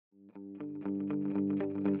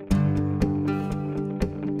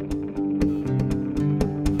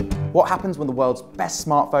What happens when the world's best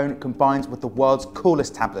smartphone combines with the world's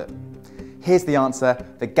coolest tablet? Here's the answer,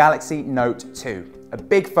 the Galaxy Note 2. A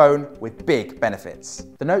big phone with big benefits.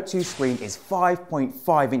 The Note 2 screen is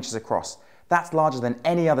 5.5 inches across. That's larger than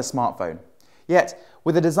any other smartphone. Yet,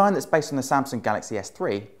 with a design that's based on the Samsung Galaxy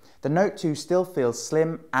S3, the Note 2 still feels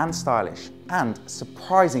slim and stylish, and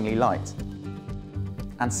surprisingly light.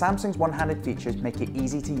 And Samsung's one-handed features make it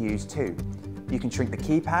easy to use too. You can shrink the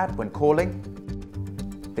keypad when calling,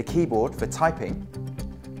 the keyboard for typing,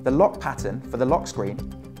 the lock pattern for the lock screen,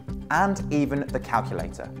 and even the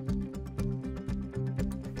calculator.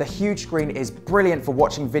 The huge screen is brilliant for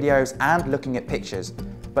watching videos and looking at pictures,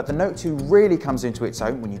 but the Note 2 really comes into its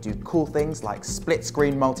own when you do cool things like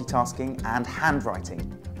split-screen multitasking and handwriting.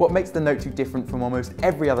 What makes the Note 2 different from almost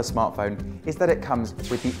every other smartphone is that it comes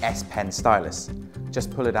with the S Pen stylus. Just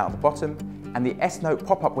pull it out of the bottom, and the S Note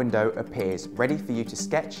pop-up window appears ready for you to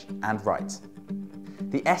sketch and write.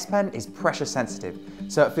 The S Pen is pressure sensitive,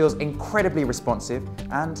 so it feels incredibly responsive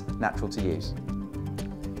and natural to use.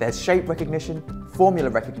 There's shape recognition, formula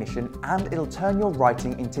recognition, and it'll turn your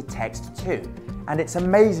writing into text too. And it's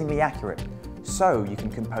amazingly accurate, so you can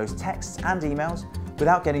compose texts and emails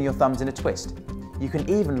without getting your thumbs in a twist. You can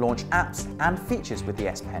even launch apps and features with the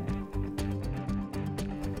S Pen.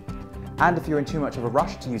 And if you're in too much of a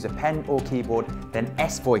rush to use a pen or keyboard, then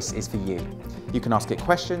S Voice is for you. You can ask it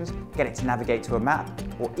questions, get it to navigate to a map,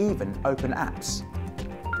 or even open apps.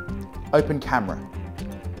 Open camera.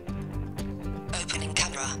 Opening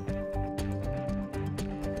camera.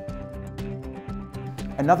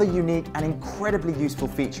 Another unique and incredibly useful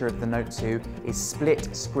feature of the Note 2 is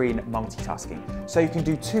split screen multitasking. So you can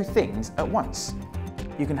do two things at once.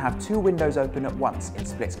 You can have two windows open at once in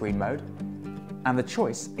split screen mode, and the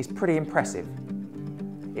choice is pretty impressive.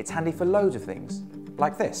 It's handy for loads of things,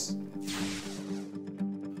 like this.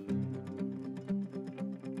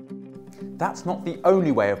 That's not the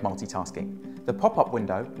only way of multitasking. The pop-up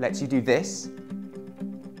window lets you do this,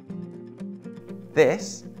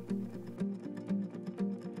 this,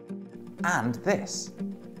 and this.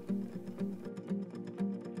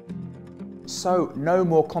 So no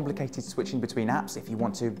more complicated switching between apps if you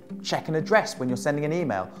want to check an address when you're sending an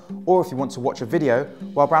email, or if you want to watch a video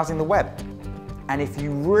while browsing the web. And if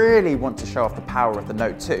you really want to show off the power of the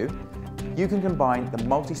Note 2, you can combine the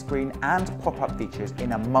multi-screen and pop-up features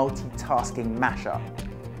in a multitasking mashup.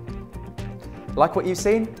 Like what you've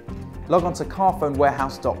seen? Log on to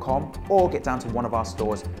carphonewarehouse.com or get down to one of our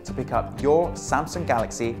stores to pick up your Samsung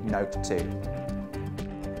Galaxy Note 2.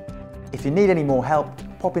 If you need any more help,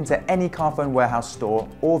 pop into any Carphone Warehouse store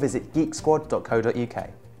or visit geeksquad.co.uk.